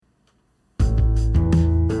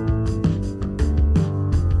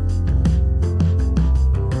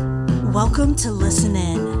Welcome to Listen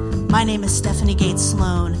In. My name is Stephanie Gates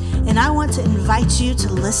Sloan, and I want to invite you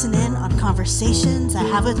to listen in on conversations I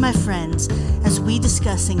have with my friends as we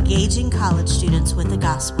discuss engaging college students with the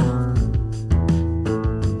gospel.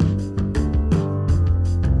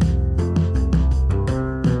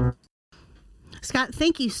 Scott,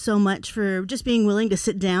 thank you so much for just being willing to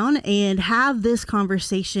sit down and have this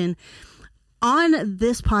conversation. On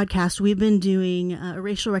this podcast, we've been doing a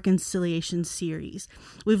racial reconciliation series.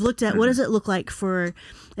 We've looked at what does it look like for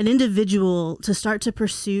an individual to start to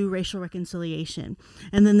pursue racial reconciliation.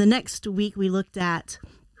 And then the next week, we looked at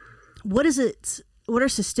what are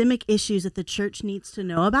systemic issues that the church needs to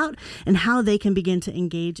know about and how they can begin to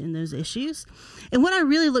engage in those issues. And what I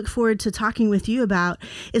really look forward to talking with you about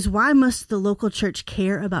is why must the local church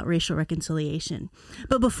care about racial reconciliation?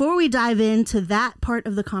 But before we dive into that part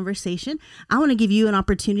of the conversation, I want to give you an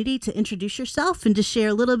opportunity to introduce yourself and to share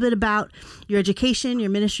a little bit about your education, your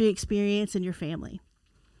ministry experience, and your family.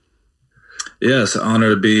 Yes,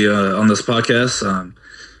 honor to be on this podcast.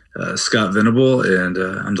 Scott Venable, and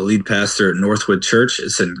I'm the lead pastor at Northwood Church.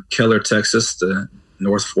 It's in Keller, Texas, the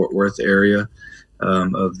North Fort Worth area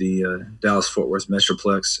of the Dallas-Fort Worth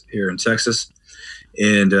Metroplex here in Texas.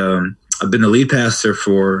 And I've been the lead pastor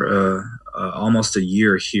for almost a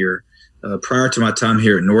year here. Prior to my time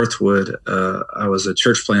here at Northwood, I was a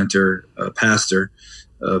church planter, pastor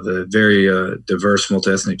of a very diverse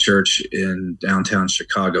multi-ethnic church in downtown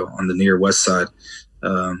Chicago on the near west side.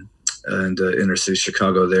 And inner city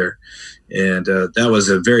Chicago there. And that was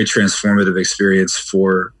a very transformative experience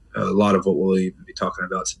for a lot of what we'll even be talking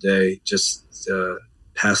about today, just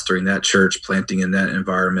pastoring that church, planting in that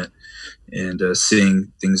environment, and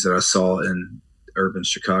seeing things that I saw in urban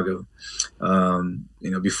Chicago.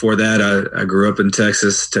 Before that, I grew up in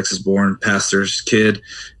Texas born, pastor's kid,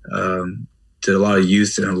 did a lot of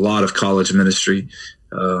youth and a lot of college ministry.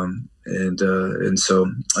 And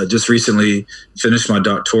so I just recently finished my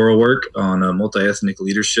doctoral work on multi-ethnic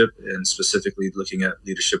leadership, and specifically looking at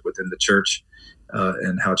leadership within the church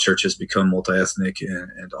and how churches become multi-ethnic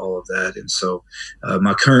and all of that. And so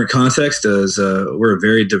my current context is we're a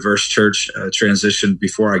very diverse church, transitioned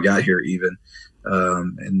before I got here even.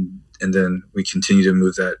 And then we continue to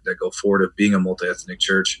move that goal forward of being a multi-ethnic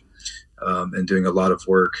church and doing a lot of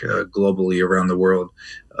work globally around the world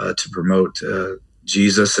to promote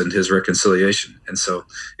Jesus and his reconciliation. And so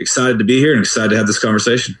excited to be here and excited to have this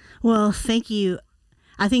conversation. Well, thank you.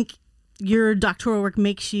 I think your doctoral work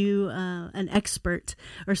makes you an expert,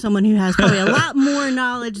 or someone who has probably a lot more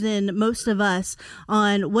knowledge than most of us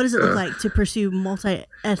on what does it look like to pursue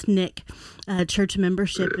multi-ethnic church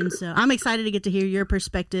membership. And so I'm excited to get to hear your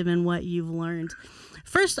perspective and what you've learned.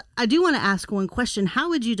 First, I do want to ask one question. How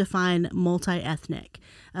would you define multi-ethnic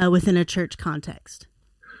within a church context?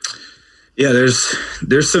 Yeah,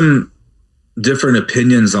 there's some different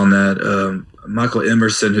opinions on that. Michael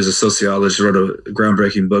Emerson, who's a sociologist, wrote a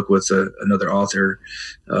groundbreaking book with another author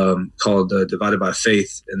called Divided by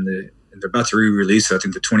Faith, and they're about to re-release, I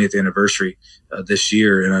think, the 20th anniversary this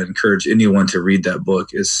year. And I encourage anyone to read that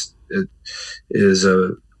book. It is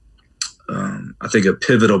I think a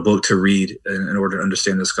pivotal book to read in order to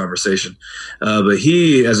understand this conversation. But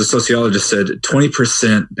he, as a sociologist, said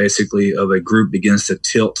 20% basically of a group begins to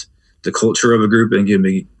tilt the culture of a group and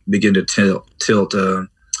begin to tilt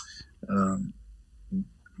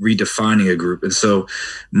redefining a group. And so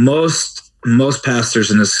most pastors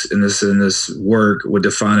in this work would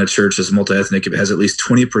define a church as multi-ethnic if it has at least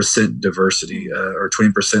 20% diversity or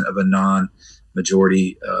 20% of a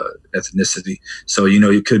non-majority ethnicity. So,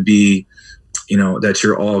 it could be, that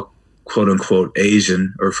you're all quote unquote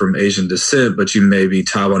Asian or from Asian descent, but you may be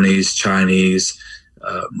Taiwanese, Chinese,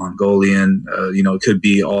 Mongolian, it could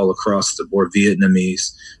be all across the board,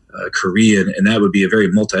 Vietnamese, Korean, and that would be a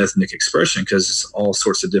very multi-ethnic expression because it's all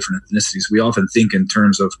sorts of different ethnicities. We often think in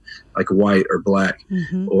terms of like white or black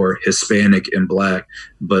or Hispanic and black,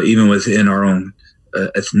 but even within our own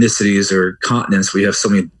ethnicities or continents, we have so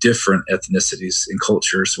many different ethnicities and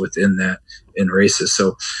cultures within that and races.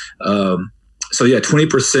 So yeah,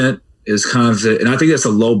 20% is kind of and I think that's a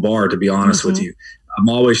low bar, to be honest with you. I'm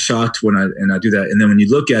always shocked when I do that. And then when you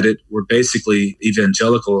look at it, we're basically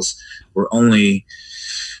evangelicals. We're only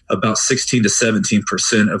about 16 to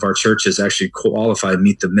 17% of our churches actually qualify,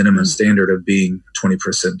 meet the minimum standard of being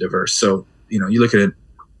 20% diverse. So, you look at it,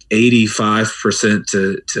 85%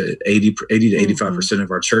 to 80 to 85%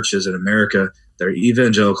 of our churches in America that are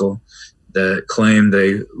evangelical, that claim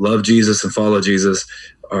they love Jesus and follow Jesus,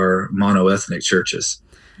 are monoethnic churches.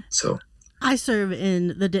 So I serve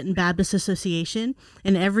in the Denton Baptist Association,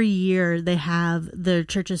 and every year they have the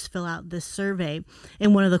churches fill out this survey.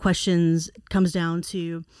 And one of the questions comes down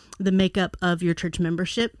to the makeup of your church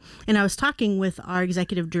membership. And I was talking with our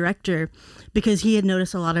executive director because he had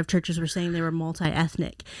noticed a lot of churches were saying they were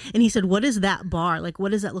multi-ethnic. And he said, what is that bar? Like,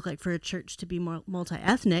 what does that look like for a church to be more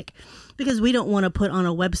multi-ethnic? Because we don't want to put on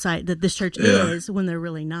a website that this church is when they're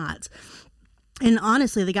really not. And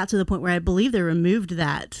honestly, they got to the point where I believe they removed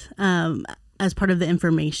that as part of the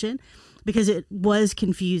information because it was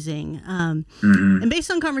confusing. And based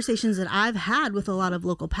on conversations that I've had with a lot of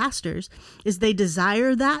local pastors, is they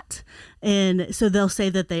desire that. And so they'll say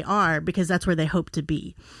that they are because that's where they hope to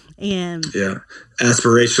be. And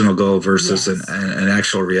aspirational goal versus an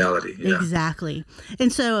actual reality. Yeah. Exactly.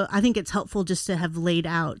 And so I think it's helpful just to have laid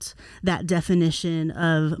out that definition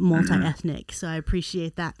of multi-ethnic. So I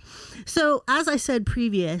appreciate that. So as I said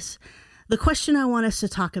previous, the question I want us to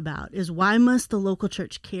talk about is why must the local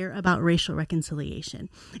church care about racial reconciliation?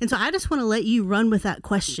 And so I just want to let you run with that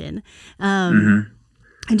question. And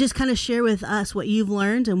just kind of share with us what you've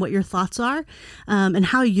learned and what your thoughts are, and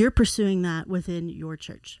how you're pursuing that within your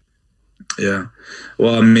church. Yeah.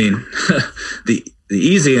 Well, I mean, the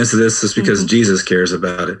easy answer to this is because Jesus cares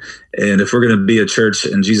about it. And if we're going to be a church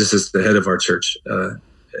and Jesus is the head of our church,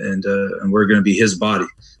 and we're going to be his body,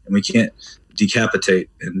 and we can't decapitate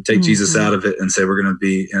and take Jesus out of it and say we're going to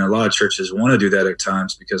be, and a lot of churches want to do that at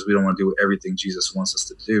times because we don't want to do everything Jesus wants us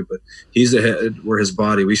to do, but he's the head, we're his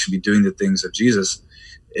body, we should be doing the things of Jesus.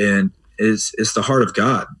 And it's the heart of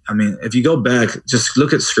God. I mean, if you go back, just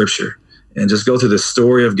look at Scripture and just go through the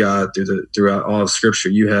story of God throughout all of Scripture.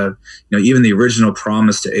 You have, even the original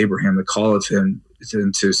promise to Abraham, the call of him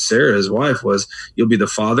to Sarah, his wife, was you'll be the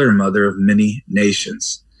father and mother of many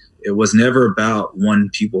nations. It was never about one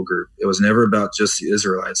people group. It was never about just the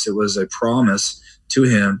Israelites. It was a promise to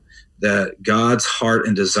him that God's heart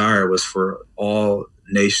and desire was for all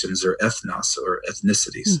nations, or ethnos, or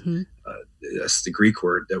ethnicities. That's the Greek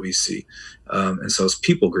word that we see. And so it's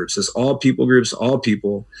people groups. It's all people groups, all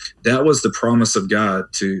people. That was the promise of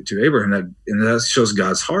God to Abraham, and that shows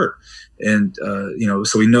God's heart. And,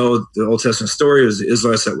 so we know the Old Testament story is the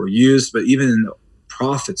Israelites that were used, but even in the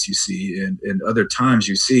prophets you see, and other times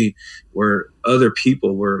you see where other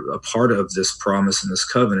people were a part of this promise and this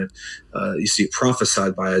covenant. You see it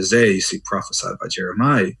prophesied by Isaiah, you see it prophesied by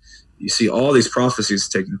Jeremiah. You see all these prophecies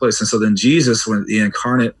taking place. And so then Jesus, when the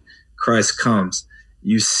incarnate Christ comes,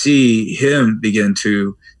 you see him begin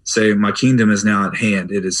to say, my kingdom is now at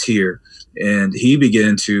hand. It is here. And he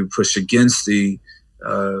began to push against the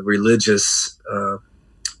religious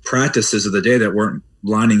practices of the day that weren't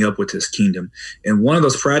lining up with his kingdom. And one of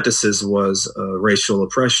those practices was racial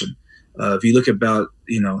oppression. If you look about,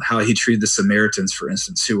 how he treated the Samaritans, for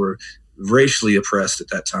instance, who were racially oppressed at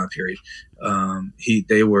that time period.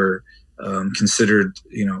 They were considered,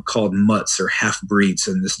 called mutts or half-breeds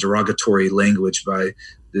in this derogatory language by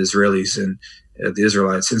the Israelis and the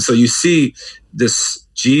Israelites. And so you see this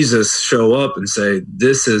Jesus show up and say,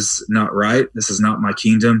 this is not right. This is not my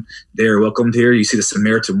kingdom. They are welcomed here. You see the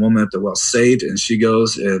Samaritan woman at the well saved, and she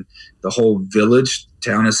goes, and the whole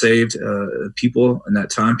town is saved, people in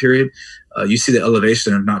that time period. You see the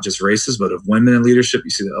elevation of not just races, but of women in leadership.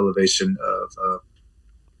 You see the elevation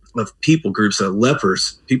of people groups,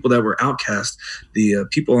 lepers, people that were outcast, the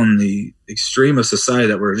people on the extreme of society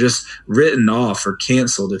that were just written off or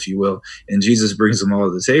canceled, if you will. And Jesus brings them all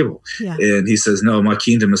to the table. Yeah. And he says, no, my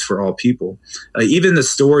kingdom is for all people. Even the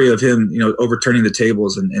story of him, overturning the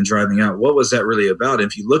tables and driving out, what was that really about?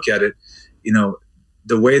 And if you look at it,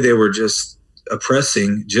 the way they were just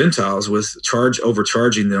oppressing Gentiles was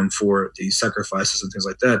overcharging them for the sacrifices and things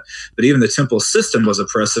like that. But even the temple system was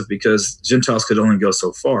oppressive because Gentiles could only go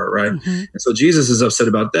so far, right? And so Jesus is upset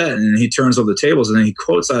about that, and he turns over the tables, and then he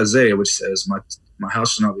quotes Isaiah, which says, my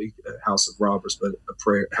house shall not be a house of robbers, but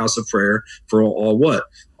a house of prayer for all what?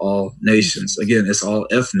 All nations. Again, it's all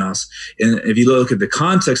ethnos. And if you look at the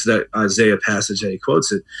context of that Isaiah passage that he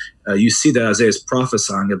quotes it, you see that Isaiah is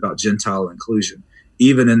prophesying about Gentile inclusion,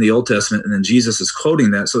 even in the Old Testament, and then Jesus is quoting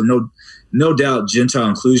that. So no doubt Gentile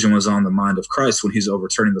inclusion was on the mind of Christ when he's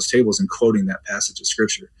overturning those tables and quoting that passage of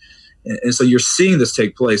Scripture. And so you're seeing this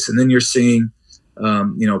take place, and then you're seeing,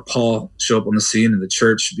 Paul show up on the scene, and the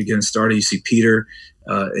church begins starting. You see Peter,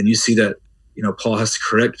 and you see that, Paul has to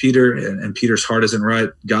correct Peter, and Peter's heart isn't right.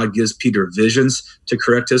 God gives Peter visions to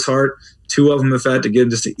correct his heart. Two of them, in fact, to get him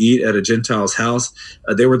just to eat at a Gentile's house.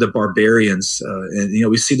 They were the barbarians. And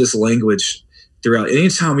we see this language throughout.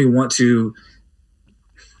 Anytime we want to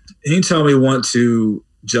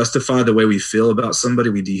justify the way we feel about somebody,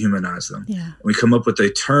 we dehumanize them. Yeah. We come up with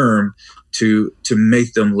a term to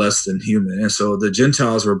make them less than human. And so the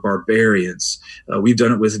Gentiles were barbarians. We've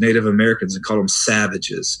done it with Native Americans and call them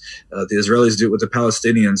savages. The Israelis do it with the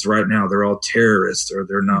Palestinians right now. They're all terrorists, or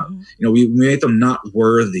they're not. We make them not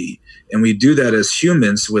worthy. And we do that as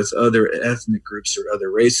humans with other ethnic groups or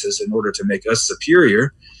other races in order to make us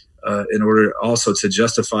superior, in order also to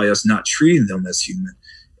justify us not treating them as human.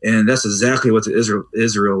 And that's exactly what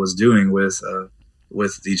Israel was doing with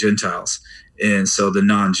the Gentiles, and so the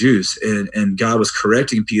non-Jews. And God was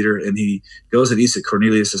correcting Peter, and he goes and eats at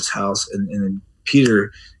Cornelius' house, and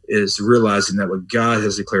Peter is realizing that what God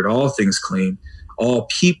has declared all things clean, all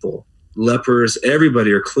people, lepers,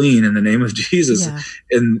 everybody are clean in the name of Jesus,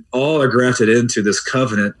 and all are grafted into this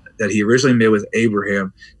covenant that he originally made with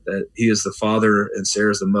Abraham, that he is the father and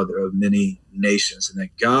Sarah is the mother of many nations, and that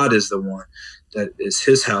God is the one that is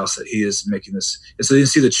his house, that he is making this. And so you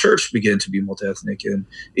see the church begin to be multi-ethnic. And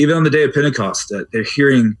even on the day of Pentecost, that they're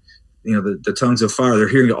hearing, the tongues of fire, they're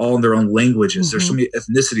hearing it all in their own languages. There's so many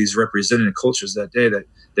ethnicities represented in cultures that day that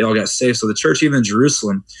they all got saved. So the church, even in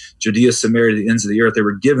Jerusalem, Judea, Samaria, the ends of the earth, they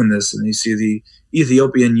were given this. And you see the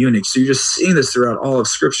Ethiopian eunuch. So you're just seeing this throughout all of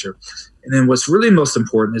Scripture. And then what's really most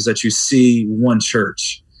important is that you see one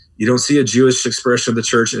church. You don't see a Jewish expression of the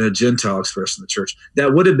church and a Gentile expression of the church.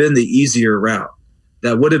 That would have been the easier route.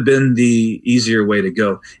 That would have been the easier way to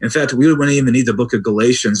go. In fact, we wouldn't even need the book of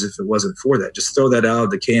Galatians if it wasn't for that. Just throw that out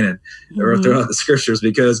of the canon or throw out the scriptures,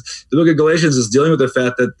 because the book of Galatians is dealing with the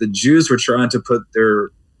fact that the Jews were trying to put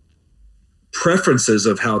their preferences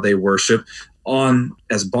of how they worship on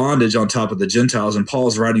as bondage on top of the Gentiles, and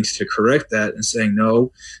Paul's writing to correct that and saying,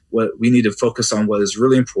 no, what we need to focus on what is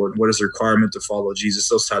really important, what is the requirement to follow Jesus,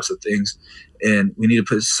 those types of things. And we need to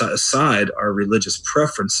put aside our religious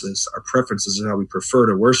preferences, our preferences of how we prefer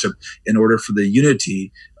to worship, in order for the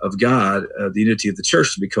unity of God, the unity of the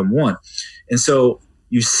church, to become one. And so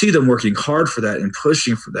you see them working hard for that and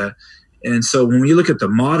pushing for that. And so when you look at the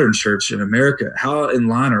modern church in America, how in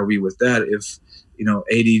line are we with that if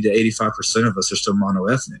 80 to 85% of us are still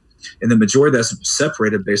monoethnic? And the majority that's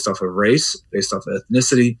separated based off of race, based off of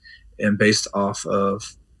ethnicity, and based off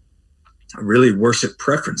of really worship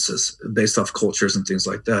preferences, based off cultures and things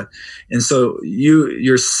like that. And so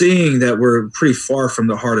you're seeing that we're pretty far from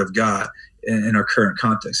the heart of God in our current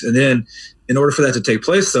context. And then in order for that to take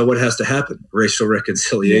place, though, what has to happen? Racial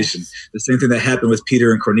reconciliation. Yes. The same thing that happened with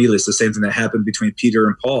Peter and Cornelius, the same thing that happened between Peter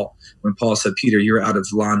and Paul, when Paul said, Peter, you're out of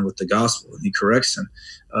line with the gospel, and he corrects him.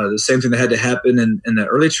 The same thing that had to happen in the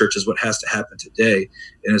early church is what has to happen today,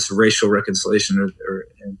 and it's racial reconciliation,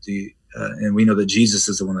 and we know that Jesus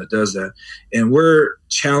is the one that does that. And we're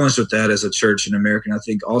challenged with that as a church in America. And I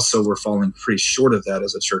think also we're falling pretty short of that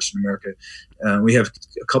as a church in America. We have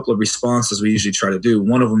a couple of responses we usually try to do.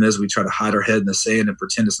 One of them is we try to hide our head in the sand and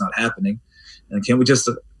pretend it's not happening. And can we just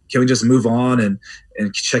move on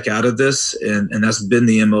and check out of this? And that's been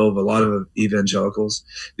the MO of a lot of evangelicals.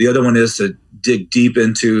 The other one is to dig deep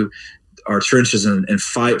into our trenches and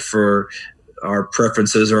fight for our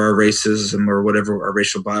preferences or our racism or whatever, our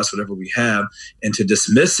racial bias, whatever we have, and to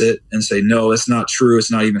dismiss it and say, no, it's not true.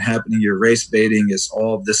 It's not even happening. You're race baiting. It's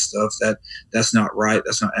all of this stuff that's not right.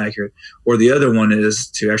 That's not accurate. Or the other one is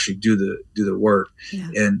to actually do the work. Yeah.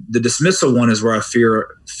 And the dismissal one is where I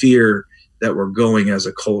fear that we're going as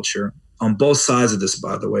a culture on both sides of this,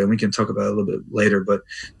 by the way, and we can talk about it a little bit later, but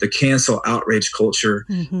the cancel outrage culture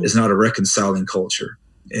is not a reconciling culture.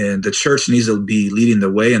 And the church needs to be leading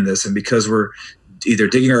the way in this. And because we're either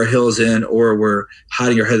digging our heels in or we're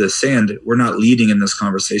hiding our head in the sand, we're not leading in this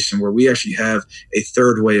conversation where we actually have a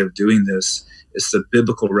third way of doing this. It's the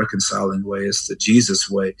biblical reconciling way. It's the Jesus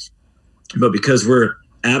way. But because we're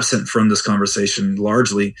absent from this conversation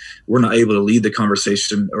largely, we're not able to lead the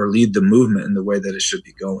conversation or lead the movement in the way that it should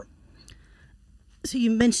be going. So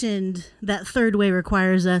you mentioned that third way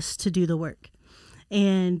requires us to do the work.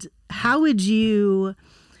 And how would you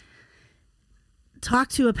talk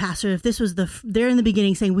to a pastor if this was they're in the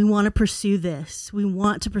beginning saying, we want to pursue this, we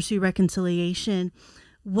want to pursue reconciliation?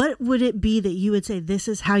 What would it be that you would say, this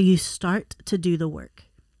is how you start to do the work?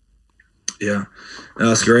 Yeah,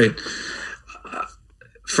 that's great.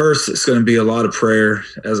 First, it's going to be a lot of prayer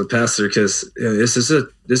as a pastor, because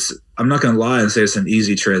I'm not going to lie and say it's an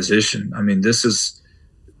easy transition. I mean, this is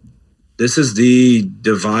the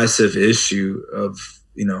divisive issue of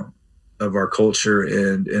our culture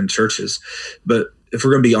and churches. But if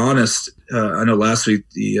we're going to be honest, I know last week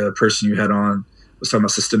the person you had on was talking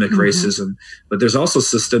about systemic racism, but there's also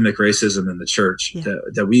systemic racism in the church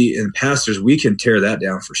that we, and pastors, we can tear that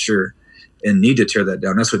down for sure. and need to tear that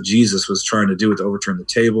down. That's what Jesus was trying to do with overturn the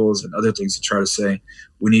tables and other things to try to say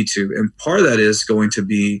we need to. And part of that is going to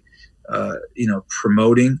be,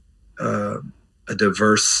 promoting a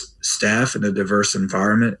diverse staff and a diverse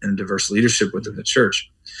environment and diverse leadership within the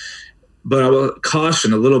church. But I will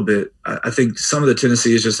caution a little bit. I think some of the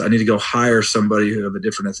tendency is just I need to go hire somebody who have a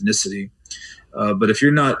different ethnicity. But if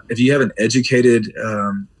you haven't educated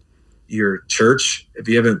your church, if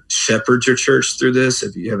you haven't shepherded your church through this,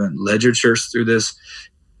 if you haven't led your church through this,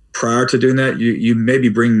 prior to doing that, you maybe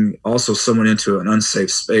bring also someone into an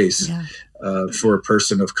unsafe space for a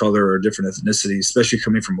person of color or a different ethnicity, especially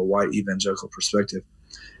coming from a white evangelical perspective.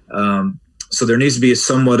 So there needs to be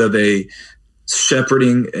somewhat of a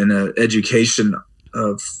shepherding and an education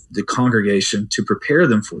of the congregation to prepare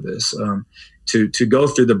them for this, to go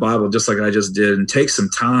through the Bible just like I just did and take some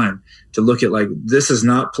time to look at, like, this is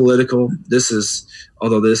not political.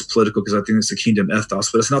 Although this is political because I think it's the kingdom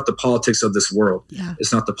ethos, but it's not the politics of this world. Yeah.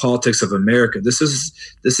 It's not the politics of America. This is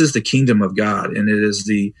the kingdom of God, and it's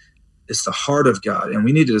the heart of God. And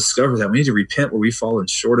we need to discover that. We need to repent where we've fallen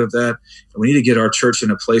short of that. And we need to get our church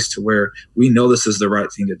in a place to where we know this is the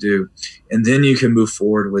right thing to do. And then you can move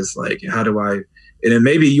forward with, like, and then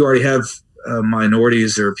maybe you already have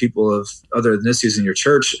minorities or people of other ethnicities in your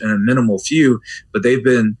church, and a minimal few, but they've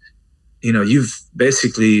been, you've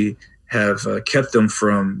basically have kept them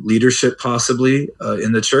from leadership possibly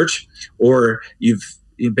in the church, or you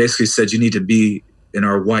basically said you need to be in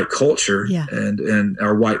our white culture and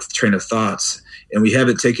our white train of thoughts. And we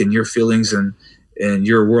haven't taken your feelings and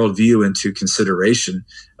your worldview into consideration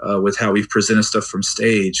with how we've presented stuff from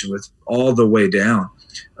stage, with all the way down.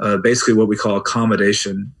 Basically what we call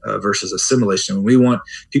accommodation versus assimilation. We want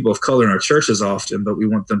people of color in our churches often, but we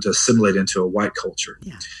want them to assimilate into a white culture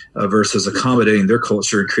versus accommodating their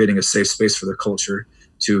culture and creating a safe space for their culture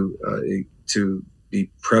to be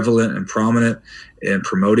prevalent and prominent and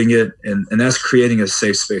promoting it. And that's creating a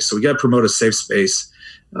safe space. So we got to promote a safe space.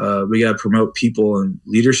 We got to promote people and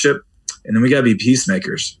leadership, and then we got to be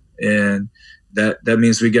peacemakers. And that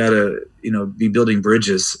means we got to, be building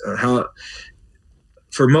bridges.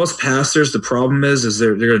 For most pastors, the problem is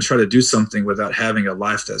they're going to try to do something without having a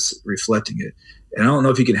life that's reflecting it. And I don't know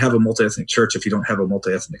if you can have a multi-ethnic church if you don't have a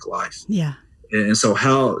multi-ethnic life. Yeah. And so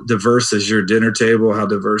how diverse is your dinner table? How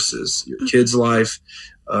diverse is your kids' life?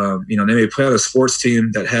 They may play on a sports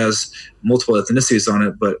team that has multiple ethnicities on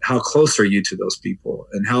it, but how close are you to those people?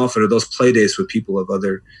 And how often are those play dates with people of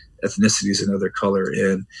other ethnicities and other color?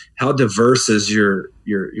 And how diverse is your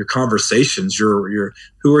conversations? Your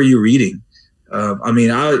who are you reading?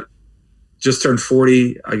 I just turned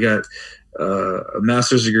 40. I got a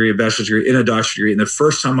master's degree, a bachelor's degree, and a doctorate degree. And the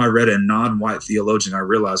first time I read a non-white theologian, I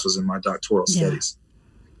realized was in my doctoral studies.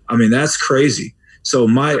 That's crazy. So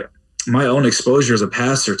my own exposure as a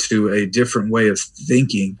pastor to a different way of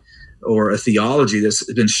thinking or a theology that's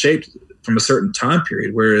been shaped from a certain time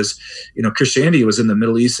period, whereas, Christianity was in the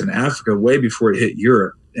Middle East and Africa way before it hit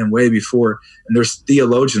Europe. And way before, and there's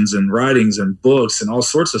theologians and writings and books and all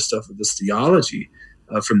sorts of stuff of this theology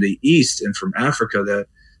from the East and from Africa that,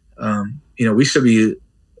 we should be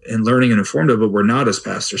in learning and informed of, but we're not as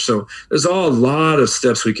pastors. So there's a lot of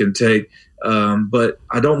steps we can take, but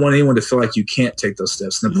I don't want anyone to feel like you can't take those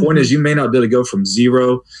steps. And the point is, you may not be able to go from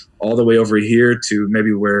zero all the way over here to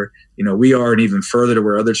maybe where, we are, and even further to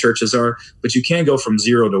where other churches are, but you can go from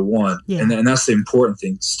 0 to 1. Yeah. And that's the important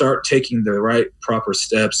thing. Start taking the right proper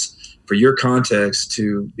steps for your context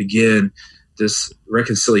to begin this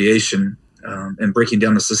reconciliation and breaking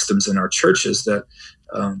down the systems in our churches that,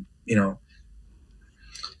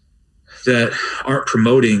 that aren't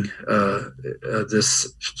promoting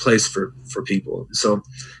this place for people. So,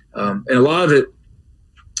 and a lot of it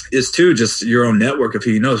is too just your own network of who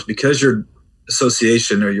you know. Because your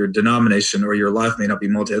association or your denomination or your life may not be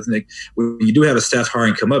multi-ethnic, when you do have a staff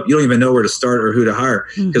hiring come up, you don't even know where to start or who to hire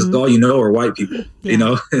because all you know are white people.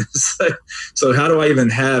 So how do I even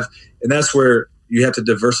have? And that's where you have to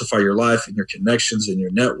diversify your life and your connections and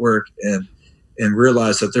your network, and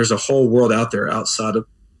realize that there's a whole world out there outside of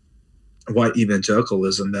white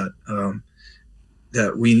evangelicalism that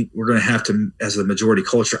we're going to have to, as a majority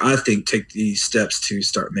culture, I think, take these steps to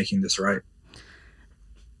start making this right.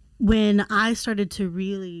 When I started to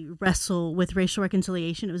really wrestle with racial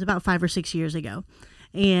reconciliation, it was about 5 or 6 years ago.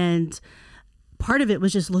 And part of it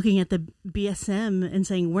was just looking at the BSM and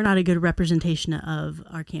saying, we're not a good representation of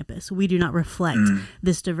our campus. We do not reflect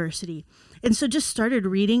this diversity. And so just started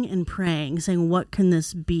reading and praying, saying, what can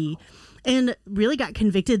this be? And really got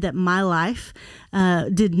convicted that my life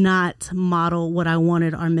did not model what I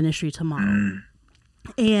wanted our ministry to model.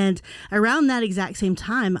 And around that exact same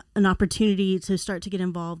time, an opportunity to start to get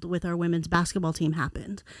involved with our women's basketball team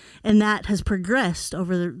happened. And that has progressed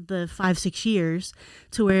over the 5-6 years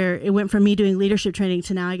to where it went from me doing leadership training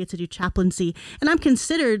to now I get to do chaplaincy. And I'm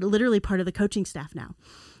considered literally part of the coaching staff now.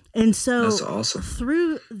 And so that's awesome.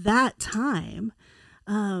 Through that time,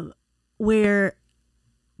 where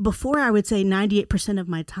before I would say 98% of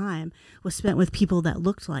my time was spent with people that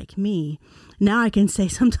looked like me, now I can say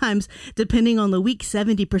sometimes, depending on the week,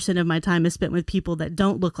 70% of my time is spent with people that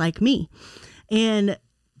don't look like me. And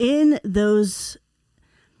in those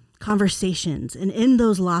conversations and in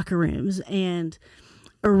those locker rooms and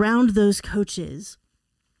around those coaches,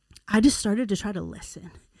 I just started to try to listen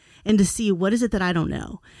and to see what is it that I don't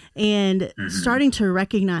know, and starting to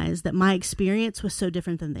recognize that my experience was so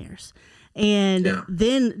different than theirs. And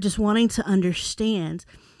then just wanting to understand.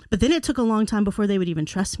 But then it took a long time before they would even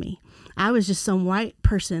trust me. I was just some white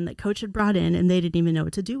person that coach had brought in, and they didn't even know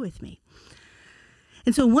what to do with me.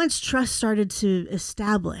 And so once trust started to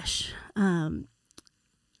establish, and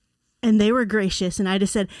they were gracious, and I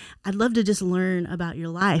just said, I'd love to just learn about your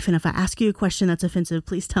life. And if I ask you a question that's offensive,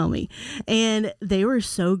 please tell me. And they were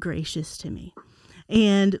so gracious to me.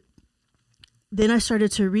 And then I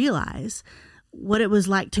started to realize what it was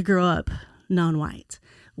like to grow up non-white,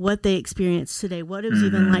 what they experienced today, what it was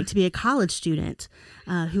even like to be a college student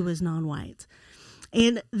who was non-white.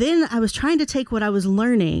 And then I was trying to take what I was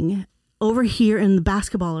learning over here in the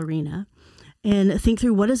basketball arena and think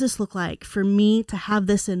through, what does this look like for me to have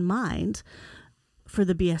this in mind for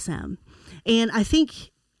the BSM? And I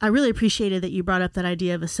think I really appreciated that you brought up that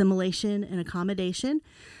idea of assimilation and accommodation.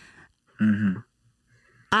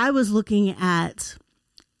 I was looking at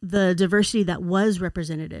the diversity that was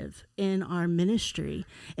representative in our ministry,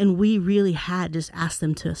 and we really had just asked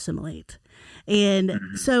them to assimilate. And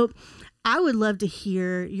so I would love to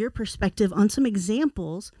hear your perspective on some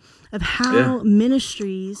examples of how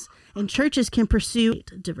ministries and churches can pursue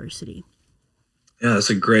diversity. Yeah, that's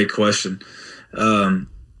a great question.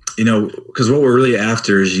 Because what we're really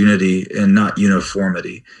after is unity and not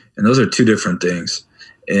uniformity. And those are two different things.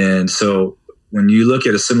 And so when you look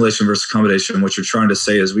at assimilation versus accommodation, what you're trying to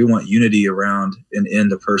say is we want unity around and in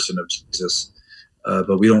the person of Jesus,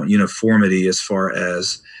 but we don't want uniformity as far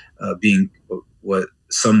as being what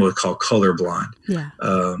some would call colorblind.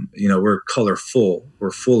 We're colorful.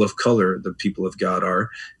 We're full of color. The people of God are,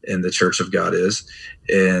 and the church of God is.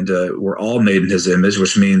 And we're all made in his image,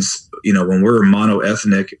 which means, when we're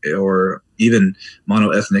monoethnic or even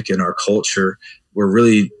monoethnic in our culture, we're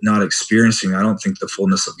really not experiencing, I don't think, the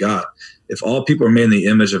fullness of God. If all people are made in the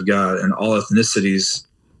image of God and all ethnicities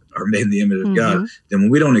are made in the image of God, then when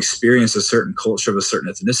we don't experience a certain culture of a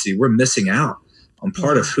certain ethnicity, we're missing out on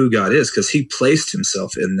part of who God is, because he placed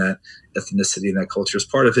himself in that ethnicity and that culture as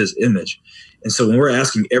part of his image. And so when we're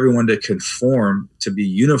asking everyone to conform, to be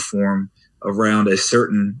uniform around a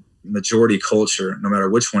certain majority culture, no matter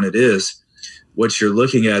which one it is, what you're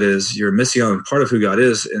looking at is you're missing out on part of who God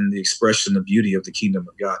is and the expression, the beauty of the kingdom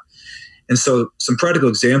of God. And so some practical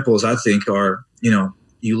examples, I think, are,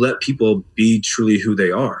 you let people be truly who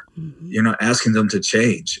they are. You're not asking them to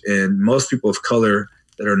change. And most people of color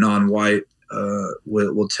that are non-white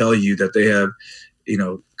will tell you that they have,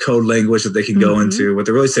 code language that they can go into. What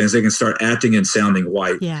they're really saying is they can start acting and sounding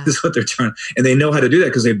white. Is what they're trying. And they know how to do that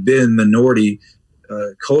because they've been in minority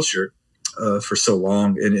culture for so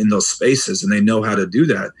long in those spaces, and they know how to do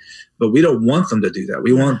that. But we don't want them to do that.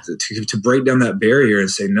 We want to break down that barrier and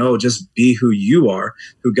say, no, just be who you are,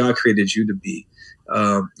 who God created you to be.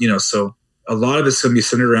 So a lot of it's going to be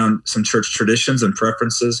centered around some church traditions and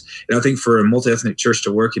preferences. And I think for a multi-ethnic church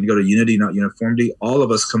to work and go to unity, not uniformity, all of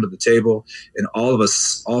us come to the table, and all of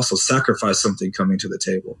us also sacrifice something coming to the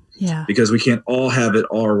table. Because we can't all have it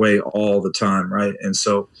our way all the time, right? And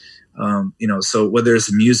so, so whether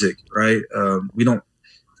it's music, right? We don't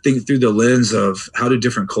think through the lens of how do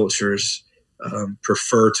different cultures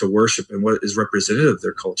prefer to worship and what is representative of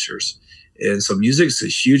their cultures. And so music is a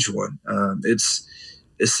huge one.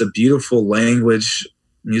 It's a beautiful language.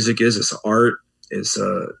 Music it's art, it's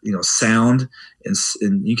sound,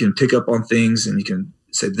 and you can pick up on things and you can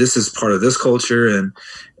say this is part of this culture.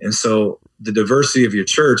 And so the diversity of your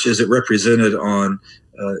church, is it represented on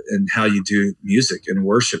in how you do music and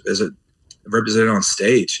worship? Is it represented on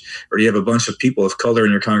stage, or do you have a bunch of people of color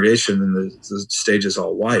in your congregation and the stage is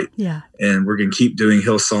all white? And we're going to keep doing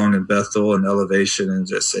Hillsong and Bethel and Elevation and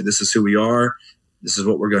just say this is who we are, this is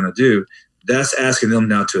what we're going to do. That's asking them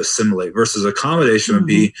now to assimilate, versus accommodation would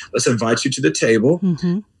be, let's invite you to the table.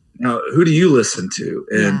 Now, who do you listen to?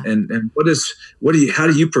 And how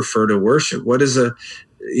do you prefer to worship? What is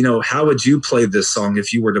how would you play this song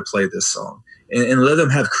if you were to play this song? and let them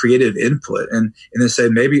have creative input, and then say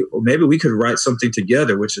maybe we could write something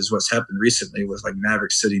together, which is what's happened recently with like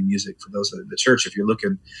Maverick City Music. For those in the church, if you're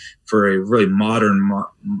looking for a really modern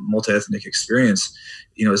multi-ethnic experience,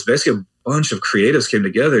 it's basically a bunch of creatives came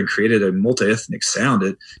together and created a multi-ethnic sound.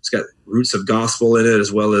 It's got roots of gospel in it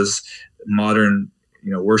as well as modern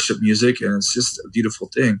worship music, and it's just a beautiful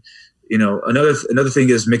thing. Another thing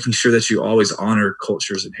is making sure that you always honor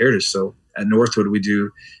cultures and heritage. So at Northwood, we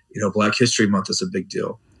do, Black History Month is a big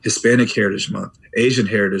deal, Hispanic Heritage Month, Asian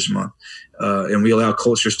Heritage Month, and we allow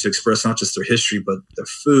cultures to express not just their history, but their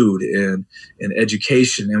food and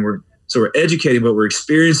education. And we're educating, but we're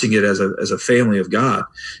experiencing it as a family of God,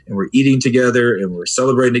 and we're eating together, and we're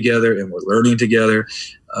celebrating together, and we're learning together.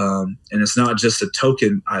 And it's not just a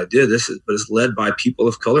token idea. But it's led by people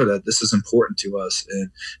of color that this is important to us. And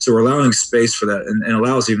so we're allowing space for that, and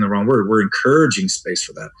allow is even the wrong word. We're encouraging space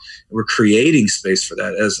for that. We're creating space for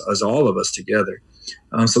that as all of us together.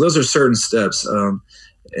 So those are certain steps.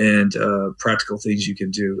 And practical things you can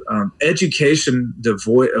do. Education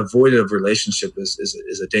devoid of relationship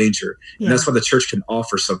is a danger. Yeah. And that's why the church can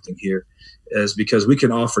offer something here, is because we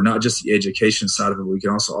can offer not just the education side of it, we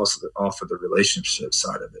can also offer the relationship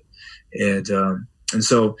side of it. And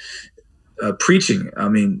so preaching,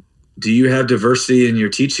 do you have diversity in your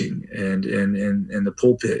teaching and the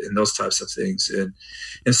pulpit and those types of things?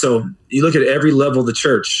 And so you look at every level of the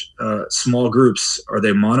church, small groups, are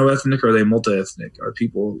they monoethnic or are they multi-ethnic? Are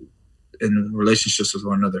people in relationships with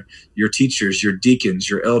one another? Your teachers, your deacons,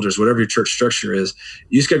 your elders, whatever your church structure is,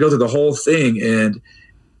 you just got to go through the whole thing. And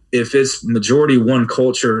if it's majority one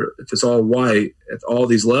culture, if it's all white at all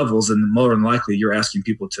these levels, then more than likely you're asking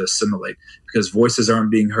people to assimilate because voices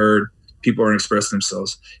aren't being heard. People aren't expressing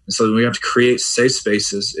themselves. And so we have to create safe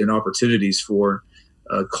spaces and opportunities for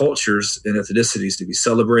cultures and ethnicities to be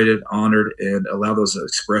celebrated, honored, and allow those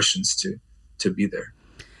expressions to be there.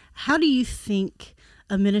 How do you think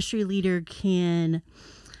a ministry leader can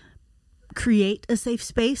create a safe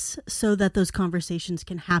space so that those conversations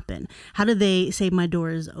can happen? How do they say my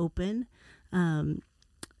door is open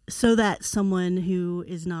so that someone who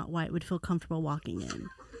is not white would feel comfortable walking in?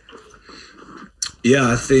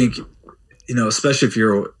 Yeah, I think, especially if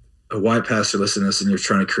you're a white pastor listening to this and you're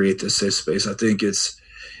trying to create this safe space, I think it's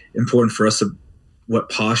important for us what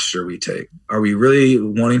posture we take. Are we really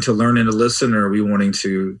wanting to learn and to listen, or are we wanting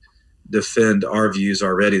to defend our views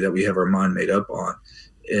already that we have our mind made up on?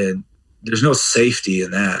 And there's no safety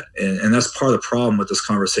in that. And that's part of the problem with this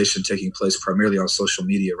conversation taking place primarily on social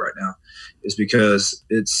media right now, is because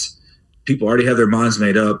people already have their minds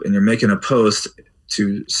made up, and you're making a post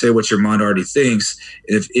to say what your mind already thinks.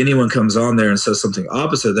 And if anyone comes on there and says something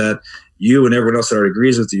opposite of that, you and everyone else that already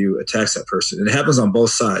agrees with you attacks that person. And it happens on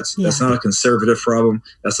both sides. Yeah. That's not a conservative problem.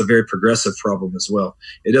 That's a very progressive problem as well.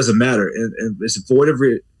 It doesn't matter. And it's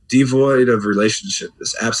devoid of relationship.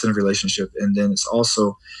 It's absent of relationship. And then it's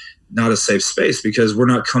also not a safe space because we're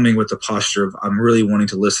not coming with the posture of I'm really wanting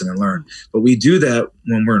to listen and learn. But we do that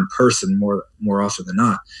when we're in person more often than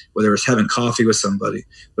not, whether it's having coffee with somebody,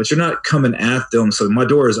 but you're not coming at them. So my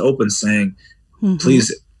door is open saying,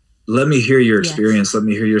 please let me hear your experience. Yes. Let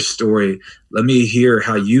me hear your story. Let me hear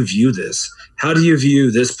how you view this. How do you view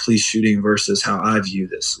this police shooting versus how I view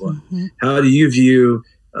this one? Mm-hmm. How do you view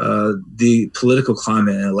the political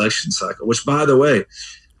climate and election cycle, which, by the way,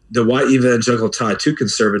 the white evangelical tie to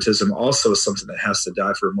conservatism also is something that has to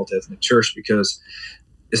die for a multi-ethnic church, because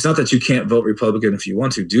it's not that you can't vote Republican if you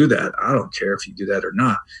want to do that. I don't care if you do that or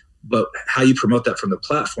not. But how you promote that from the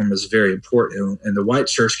platform is very important. And the white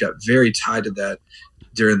church got very tied to that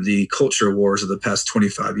during the culture wars of the past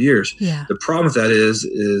 25 years. Yeah. The problem with that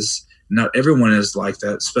is not everyone is like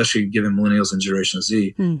that, especially given millennials and Generation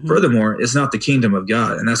Z. Mm-hmm. Furthermore, it's not the kingdom of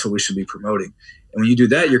God, and that's what we should be promoting. And when you do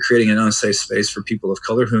that, you're creating an unsafe space for people of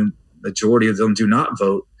color, whom majority of them do not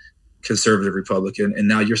vote conservative Republican. And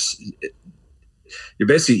now you're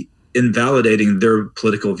basically invalidating their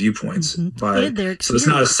political viewpoints so it's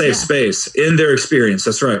not a safe space in their experience.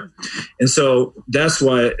 That's right. And so that's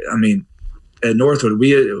why, at Northwood,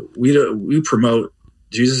 we promote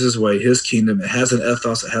Jesus' way, his kingdom. It has an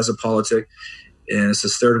ethos, it has a politic, and it's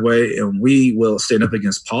his third way. And we will stand up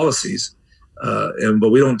against policies.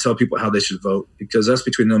 But we don't tell people how they should vote, because that's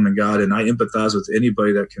between them and God. And I empathize with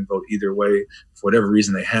anybody that can vote either way for whatever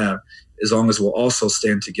reason they have, as long as we'll also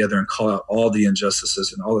stand together and call out all the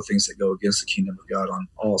injustices and all the things that go against the kingdom of God on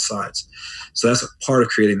all sides. So that's a part of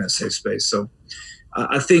creating that safe space. So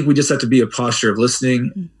I think we just have to be a posture of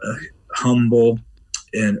listening, humble,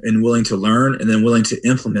 and willing to learn, and then willing to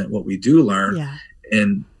implement what we do learn,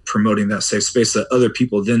 and promoting that safe space, that other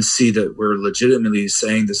people then see that we're legitimately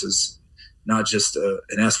saying this is not just an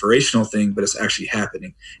aspirational thing, but it's actually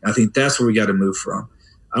happening. And I think that's where we got to move from.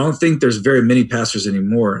 I don't think there's very many pastors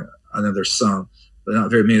anymore. I know there's some, but not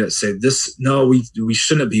very many that say this. No, we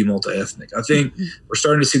shouldn't be multi-ethnic. I think we're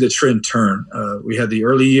starting to see the trend turn. We had the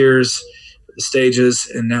early years, the stages,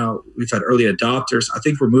 and now we've had early adopters. I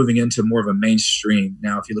think we're moving into more of a mainstream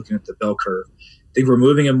now. If you're looking at the bell curve, I think we're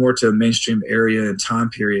moving in more to a mainstream area and time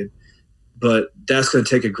period. But that's going to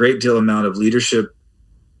take a great deal amount of leadership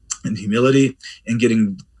and humility, and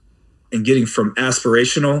getting from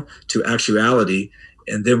aspirational to actuality.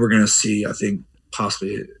 And then we're going to see, I think,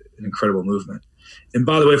 possibly an incredible movement. And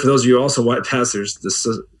by the way, for those of you also white pastors,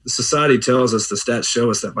 the society tells us, the stats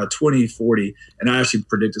show us that by 2040, and I actually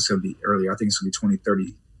predict it's going to be earlier, I think it's going to be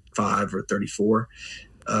 2035 or 34,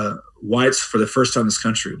 whites for the first time in this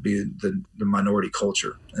country will be the minority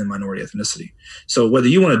culture and minority ethnicity. So whether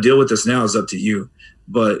you want to deal with this now is up to you,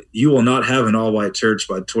 but you will not have an all-white church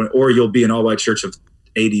by 20, or you'll be an all-white church of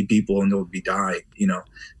 80 people and they'll be dying,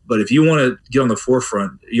 But if you want to get on the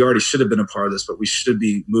forefront, you already should have been a part of this, but we should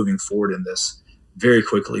be moving forward in this very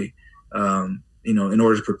quickly, in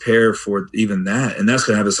order to prepare for even that. And that's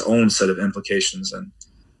going to have its own set of implications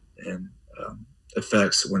and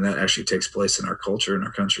effects when that actually takes place in our culture and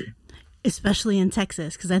our country. Especially in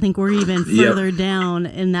Texas, because I think we're even further down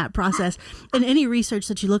in that process. And any research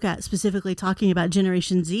that you look at specifically talking about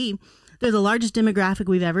Generation Z, they're the largest demographic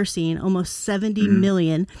we've ever seen, almost 70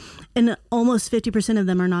 million, and almost 50% of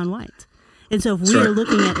them are non-white. And so if we are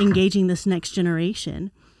looking at engaging this next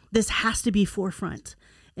generation, this has to be forefront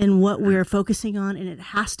in what we're focusing on, and it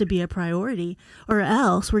has to be a priority, or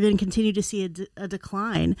else we're going to continue to see a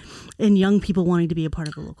decline in young people wanting to be a part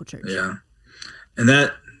of the local church. Yeah. And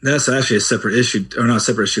that's actually a separate issue, or not a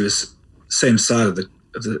separate issue, it's same side of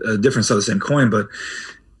a different side of the same coin, but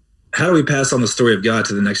how do we pass on the story of God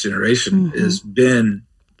to the next generation has been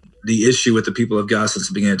the issue with the people of God since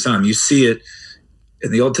the beginning of time. You see it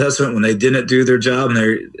in the Old Testament when they didn't do their job and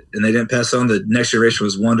they didn't pass on, the next generation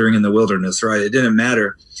was wandering in the wilderness, right? It didn't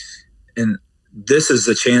matter. And this is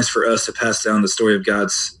the chance for us to pass down the story of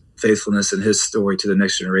God's faithfulness and his story to the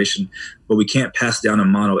next generation. But we can't pass down a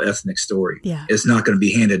mono-ethnic story. Yeah. It's not going to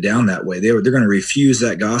be handed down that way. They're going to refuse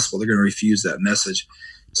that gospel. They're going to refuse that message.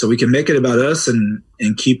 So we can make it about us and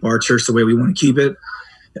keep our church the way we want to keep it.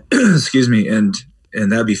 Excuse me. And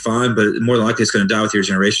that'd be fine. But more than likely it's going to die with your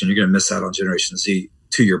generation. You're going to miss out on Generation Z,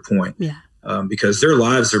 to your point. Yeah. Because their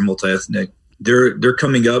lives are multi-ethnic. They're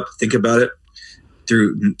coming up, think about it,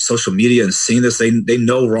 through social media and seeing this. They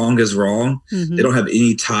know wrong is wrong. They don't have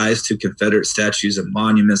any ties to Confederate statues and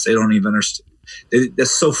monuments. They don't even understand.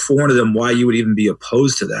 That's so foreign to them why you would even be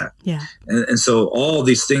opposed to that. Yeah. And so all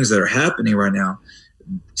these things that are happening right now,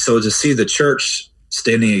 so to see the church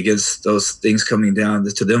standing against those things coming down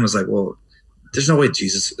to them is like, well, there's no way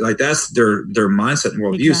Jesus, like that's their mindset and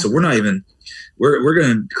worldview. Exactly. So we're not even, we're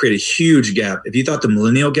going to create a huge gap. If you thought the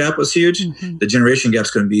millennial gap was huge, the generation gap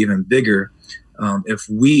is going to be even bigger. If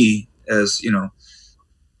we, as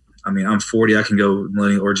I'm 40, I can go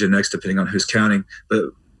millennial or Gen X depending on who's counting, but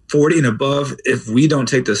 40 and above, if we don't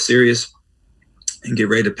take this serious and get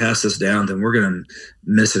ready to pass this down, then we're going to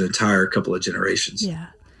miss an entire couple of generations. Yeah.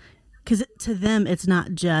 Because to them, it's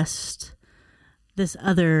not just this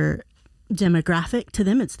other demographic. To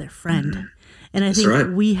them, it's their friend. And I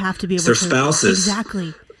think we have to be able to. It's their spouses.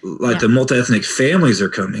 Exactly. Like the multi-ethnic families are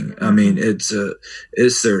coming. I mean, it's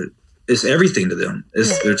everything to them.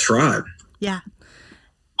 It's their tribe. Yeah.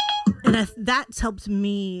 And that's helped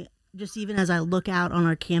me just even as I look out on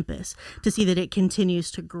our campus to see that it continues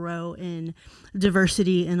to grow in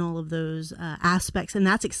diversity in all of those aspects. And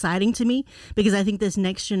that's exciting to me because I think this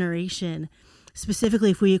next generation,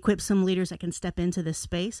 specifically if we equip some leaders that can step into this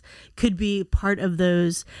space, could be part of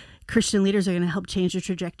those Christian leaders that are going to help change the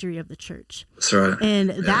trajectory of the church. That's right.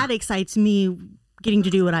 And that excites me getting to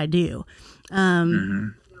do what I do.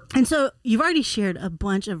 And so you've already shared a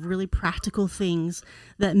bunch of really practical things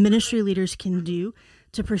that ministry leaders can do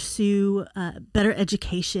to pursue better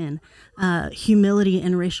education, humility,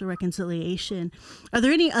 and racial reconciliation. Are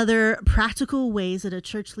there any other practical ways that a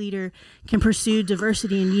church leader can pursue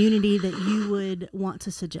diversity and unity that you would want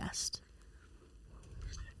to suggest?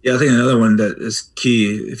 Yeah, I think another one that is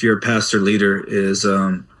key if you're a pastor leader is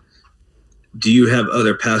do you have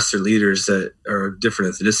other pastor leaders that are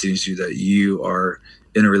different ethnicities to you that you are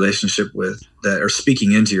in a relationship with that are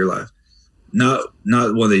speaking into your life? Not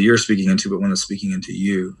one that you're speaking into, but one that's speaking into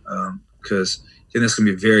you. Because I think that's going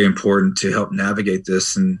to be very important to help navigate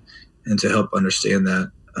this and to help understand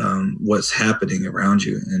that what's happening around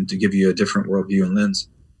you and to give you a different worldview and lens.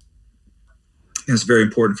 And it's very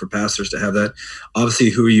important for pastors to have that. Obviously,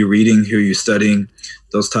 who are you reading? Who are you studying?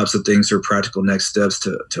 Those types of things are practical next steps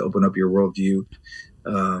to open up your worldview.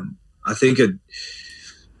 I think a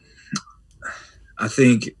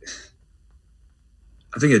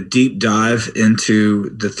deep dive into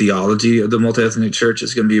the theology of the multi-ethnic church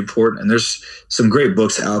is going to be important. And there's some great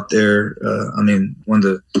books out there. One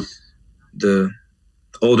of the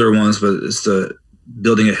older ones, but it's the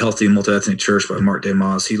Building a Healthy Multi-Ethnic Church by Mark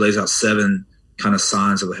DeMoss. He lays out 7 kind of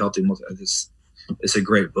signs of a healthy it's a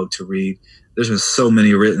great book to read. There's been so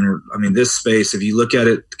many written. This space, if you look at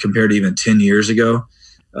it compared to even 10 years ago,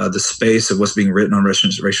 the space of what's being written on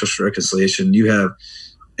racial reconciliation, you have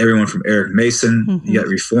everyone from Eric Mason, you got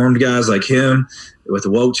Reformed guys like him with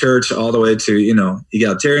the woke church, all the way to,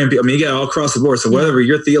 egalitarian people. You got all across the board. So whatever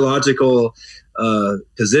your theological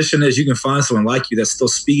position is, you can find someone like you that's still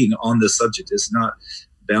speaking on this subject. It's not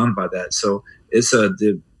bound by that. So it's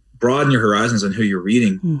to broaden your horizons on who you're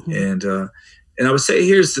reading. And I would say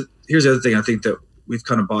here's the other thing I think that we've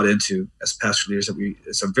kind of bought into as pastor leaders,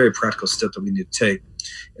 it's a very practical step that we need to take,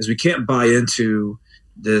 is we can't buy into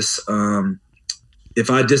this. If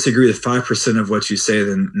I disagree with 5% of what you say,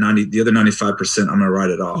 then the other 95%, I'm going to write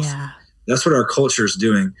it off. Yeah. That's what our culture is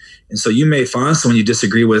doing. And so you may find someone you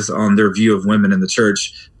disagree with on their view of women in the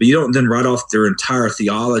church, but you don't then write off their entire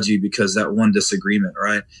theology because that one disagreement,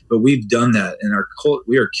 right? But we've done that in our cult.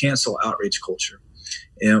 We are cancel outrage culture.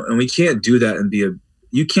 And we can't do that and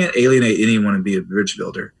you can't alienate anyone and be a bridge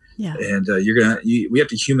builder. Yeah. And we have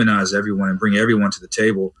to humanize everyone and bring everyone to the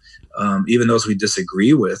table, even those we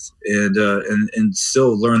disagree with, and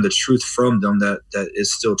still learn the truth from them that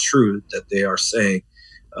is still true that they are saying,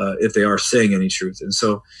 if they are saying any truth. And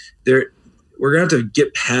so we're going to have to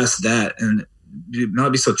get past that and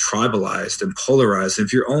not be so tribalized and polarized.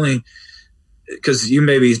 If you're only, because you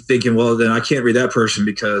may be thinking, well, then I can't read that person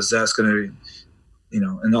because that's going to,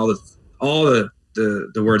 and all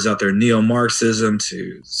the words out there, neo-Marxism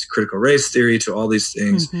to critical race theory to all these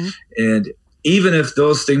things. And even if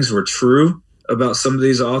those things were true about some of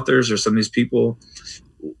these authors or some of these people,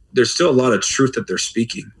 there's still a lot of truth that they're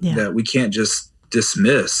speaking that we can't just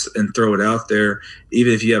dismiss and throw it out there,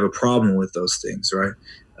 even if you have a problem with those things, right?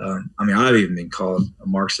 I've even been called a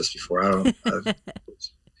Marxist before.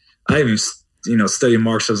 I even study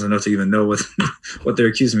Marxism enough to even know what they're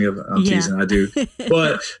accusing me of. I'm teasing, I do.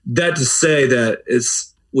 But that to say that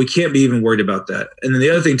we can't be even worried about that. And then the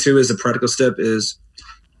other thing too is a practical step is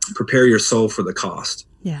prepare your soul for the cost.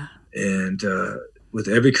 Yeah. And with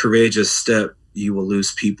every courageous step, you will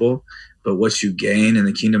lose people, but what you gain in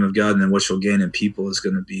the kingdom of God and then what you'll gain in people is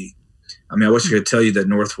going to be, I wish I could tell you that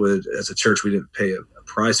Northwood as a church, we didn't pay a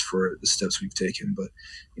price for the steps we've taken, but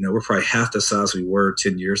we're probably half the size we were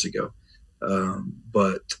 10 years ago.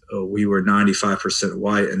 But we were 95%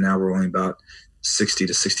 white, and now we're only about 60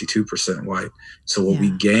 to 62% white. So what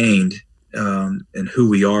we gained in who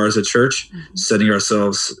we are as a church, setting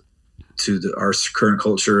ourselves to our current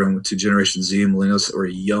culture and to Generation Z and millennials, or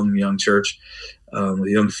a young church with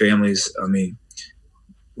young families.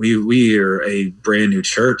 We are a brand new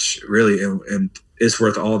church, really, and it's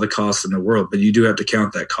worth all the cost in the world. But you do have to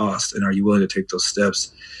count that cost, and are you willing to take those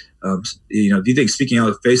steps? If you think speaking out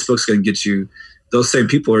of Facebook's going to get you, those same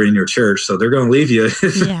people are in your church, so they're going to leave you.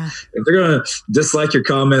 If they're going to dislike your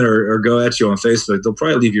comment or go at you on Facebook, they'll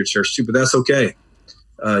probably leave your church too, but that's okay.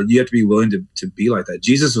 You have to be willing to be like that.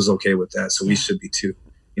 Jesus was okay with that, so we should be too.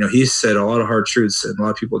 He said a lot of hard truths, and a lot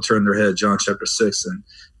of people turned their head, John chapter 6, and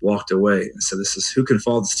walked away and said, who can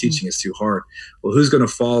follow this teaching? It's too hard. Well, who's going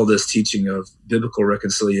to follow this teaching of biblical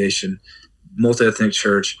reconciliation, multi-ethnic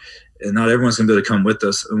church? And not everyone's going to be able to come with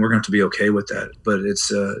us, and we're going to have to be okay with that. But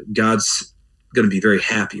it's God's going to be very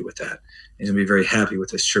happy with that. He's going to be very happy with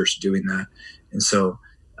his church doing that. And so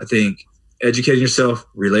I think educating yourself,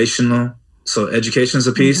 relational. So education is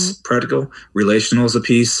a piece, practical. Relational is a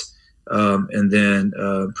piece. And then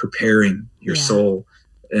preparing your soul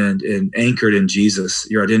and anchored in Jesus.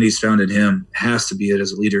 Your identity is found in him, has to be it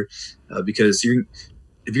as a leader. Because if you're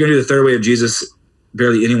going to do the third way of Jesus,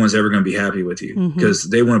 barely anyone's ever going to be happy with you because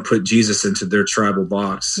they want to put Jesus into their tribal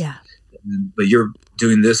box. Yeah. But you're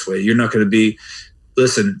doing this way. You're not going to be,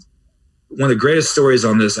 listen, one of the greatest stories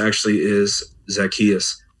on this actually is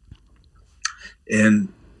Zacchaeus.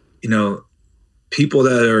 And, people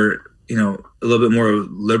that are, a little bit more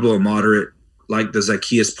liberal and moderate, like the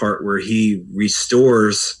Zacchaeus part where he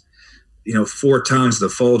restores, 4 times the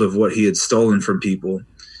fold of what he had stolen from people,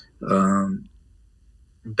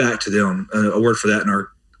 back to them. A word for that in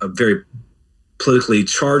a very politically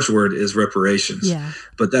charged word is reparations. Yeah.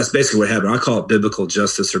 But that's basically what happened. I call it biblical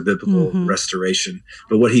justice or biblical restoration.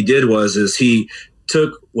 But what he did is he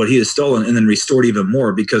took what he had stolen and then restored even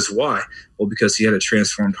more. Because why? Well, because he had a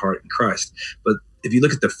transformed heart in Christ. But if you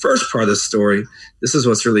look at the first part of the story, this is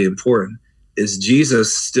what's really important, is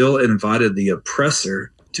Jesus still invited the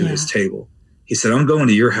oppressor to his table. He said, I'm going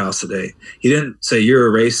to your house today. He didn't say you're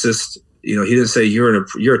a racist. He didn't say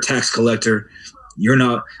you're a tax collector. You're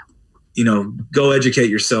not, go educate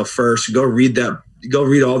yourself first. Go read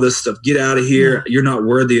all this stuff. Get out of here. Yeah. You're not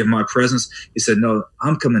worthy of my presence. He said, no,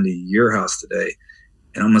 I'm coming to your house today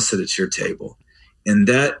and I'm going to sit at your table. And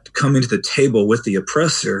that coming to the table with the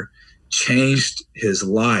oppressor changed his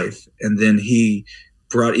life. And then he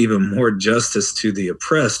brought even more justice to the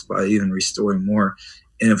oppressed by even restoring more.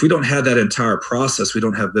 And if we don't have that entire process, we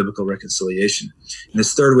don't have biblical reconciliation. And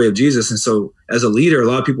this third way of Jesus. And so as a leader, a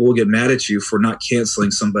lot of people will get mad at you for not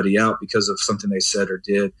canceling somebody out because of something they said or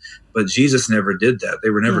did. But Jesus never did that.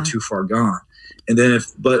 They were never too far gone. And then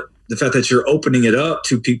but the fact that you're opening it up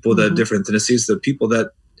to people that have different tendencies, the people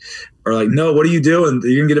that are like, no, what are you doing?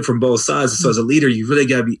 You're going to get it from both sides. And so as a leader, you really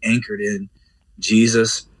got to be anchored in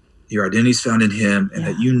Jesus. Your identity is found in him, and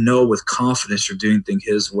that with confidence you're doing things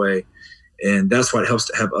his way. And that's why it helps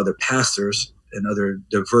to have other pastors and other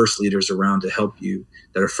diverse leaders around to help you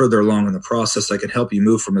that are further along in the process that can help you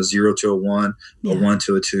move from a 0 to a 1, a 1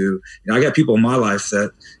 to a 2. I got people in my life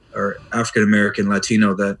that are African-American,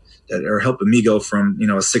 Latino, that are helping me go from,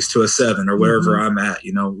 a 6 to a 7 or wherever I'm at.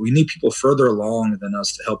 We need people further along than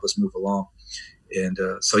us to help us move along. And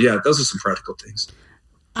those are some practical things.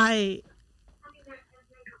 I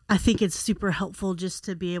think it's super helpful just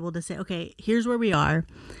to be able to say, okay, here's where we are.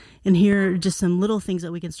 And here are just some little things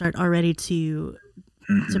that we can start already to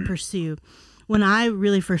pursue. When I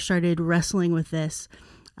really first started wrestling with this,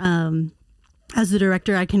 as the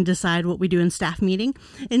director, I can decide what we do in staff meeting.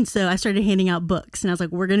 And so I started handing out books. And I was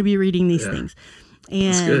like, we're going to be reading these things.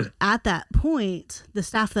 And at that point, the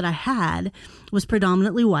staff that I had was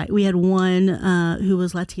predominantly white. We had one who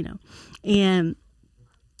was Latino. And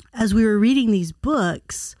as we were reading these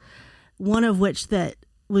books, one of which that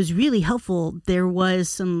was really helpful, there was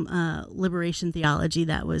some liberation theology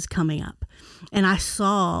that was coming up. And I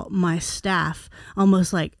saw my staff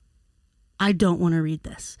almost like, I don't want to read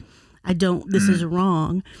this. This is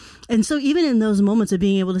wrong. And so even in those moments of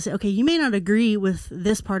being able to say, okay, you may not agree with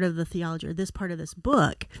this part of the theology or this part of this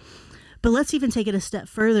book, but let's even take it a step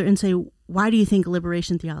further and say, why do you think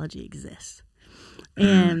liberation theology exists?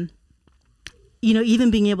 And even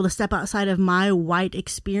being able to step outside of my white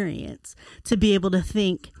experience to be able to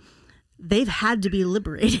think they've had to be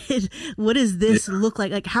liberated. What does this look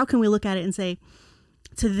like? Like, how can we look at it and say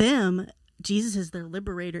to them, Jesus is their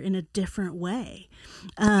liberator in a different way?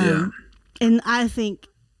 And I think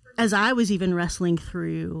as I was even wrestling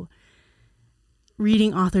through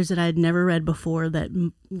reading authors that I had never read before that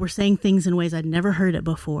were saying things in ways I'd never heard it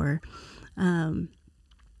before,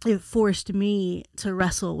 it forced me to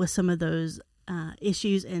wrestle with some of those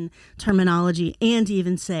issues and terminology, and to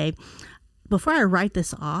even say, before I write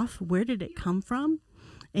this off, where did it come from?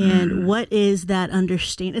 And what is that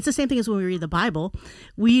understanding? It's the same thing as when we read the Bible.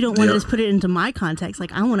 We don't want to just put it into my context.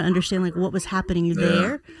 Like, I want to understand what was happening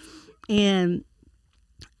there. And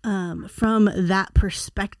from that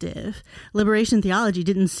perspective, liberation theology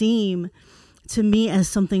didn't seem to me as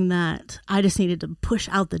something that I just needed to push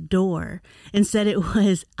out the door. Instead, it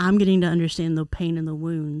was, I'm getting to understand the pain and the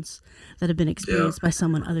wounds that have been experienced by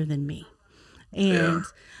someone other than me. And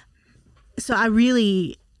so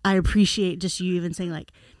I appreciate just you even saying,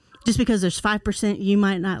 just because there's 5% you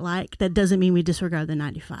might not like, that doesn't mean we disregard the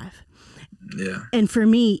 95. And for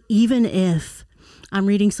me, even if I'm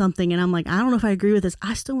reading something and I'm like, I don't know if I agree with this,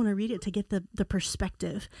 I still want to read it to get the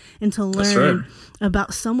perspective and to learn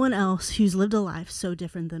about someone else who's lived a life so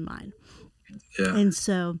different than mine. And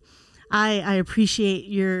so I appreciate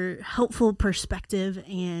your helpful perspective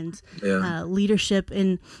and leadership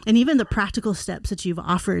and even the practical steps that you've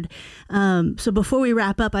offered. So before we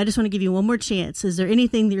wrap up, I just want to give you one more chance. Is there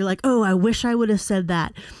anything that you're like, oh, I wish I would have said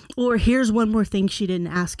that? Or here's one more thing she didn't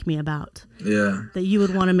ask me about that you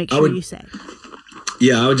would want to make sure you say?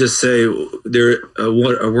 I would just say a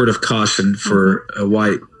word of caution for a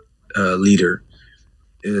white leader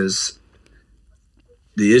is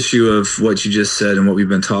the issue of what you just said and what we've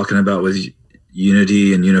been talking about with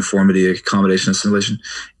unity and uniformity, accommodation, assimilation.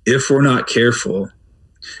 If we're not careful,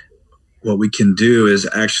 what we can do is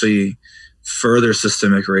actually further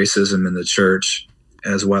systemic racism in the church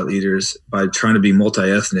as white leaders by trying to be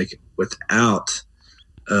multi-ethnic without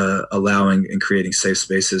allowing and creating safe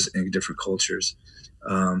spaces in different cultures.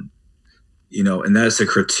 And that's a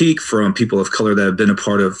critique from people of color that have been a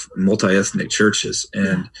part of multi-ethnic churches.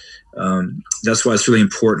 And that's why it's really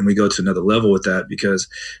important we go to another level with that, because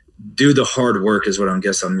do the hard work is what I'm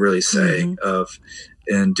really saying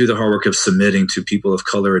and do the hard work of submitting to people of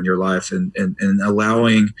color in your life and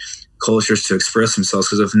allowing cultures to express themselves.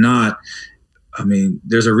 Because if not, I mean,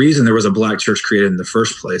 there's a reason there was a black church created in the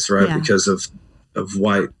first place, right? Yeah. Because of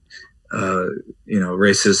white,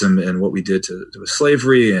 racism and what we did to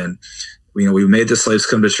slavery. And, we made the slaves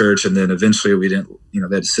come to church, and then eventually we didn't, they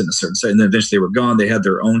had to sit in a certain state, and then eventually they were gone. They had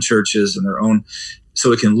their own churches and their own.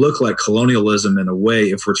 So it can look like colonialism in a way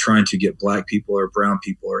if we're trying to get black people or brown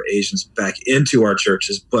people or Asians back into our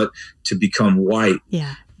churches, but to become white,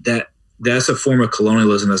 that's a form of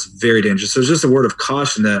colonialism that's very dangerous. So it's just a word of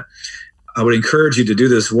caution that I would encourage you to do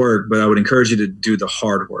this work, but I would encourage you to do the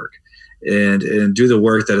hard work and do the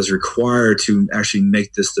work that is required to actually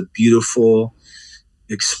make this the beautiful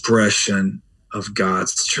expression of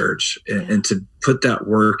God's church, and to put that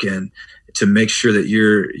work in to make sure that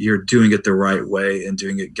you're doing it the right way and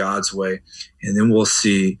doing it God's way. And then we'll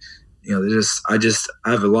see, I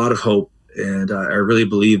have a lot of hope, and I really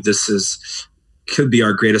believe this could be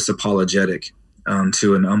our greatest apologetic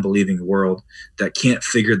to an unbelieving world that can't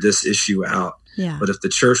figure this issue out. Yeah. But if the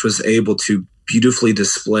church was able to beautifully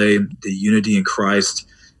display the unity in Christ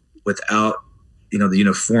without the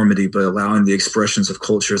uniformity, but allowing the expressions of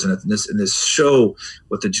cultures, and this show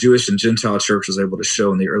what the Jewish and Gentile church was able to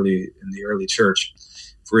show in the early church.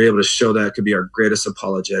 If we're able to show that, it could be our greatest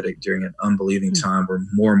apologetic during an unbelieving time where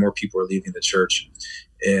more and more people are leaving the church,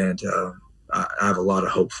 and I have a lot of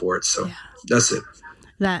hope for it. So that's it.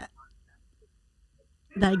 That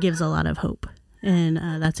gives a lot of hope, and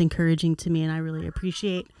that's encouraging to me, and I really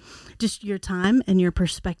appreciate just your time and your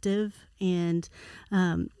perspective, and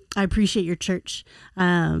I appreciate your church.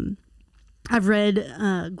 I've read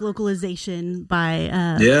Globalization by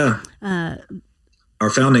our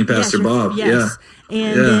founding pastor, Bob. Yes.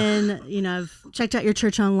 And then, I've checked out your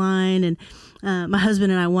church online, and my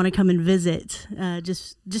husband and I want to come and visit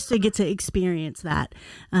just to get to experience that.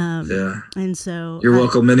 And so you're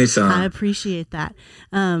welcome anytime. I appreciate that.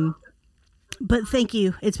 But thank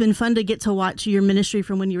you. It's been fun to get to watch your ministry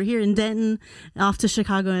from when you were here in Denton, off to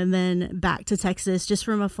Chicago, and then back to Texas, just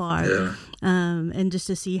from afar. Yeah. And just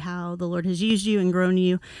to see how the Lord has used you and grown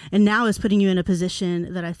you, and now is putting you in a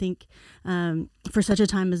position that I think for such a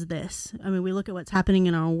time as this. I mean, we look at what's happening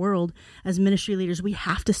in our world as ministry leaders. We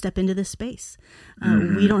have to step into this space.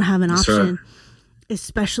 We don't have an option,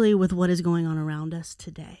 especially with what is going on around us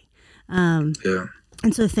today.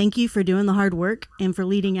 And so thank you for doing the hard work and for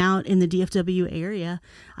leading out in the DFW area.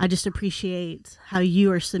 I just appreciate how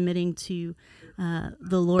you are submitting to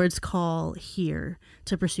the Lord's call here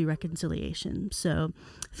to pursue reconciliation. So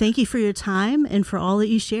thank you for your time and for all that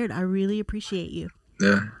you shared. I really appreciate you.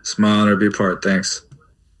 Yeah, it's my honor to be a part. Thanks.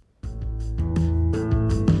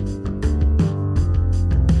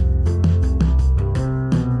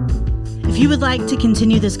 If you would like to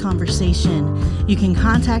continue this conversation, you can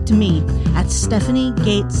contact me at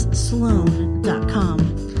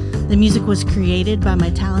StephanieGatesSloan.com. The music was created by my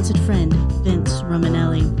talented friend, Vince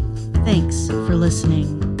Romanelli. Thanks for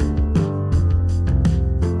listening.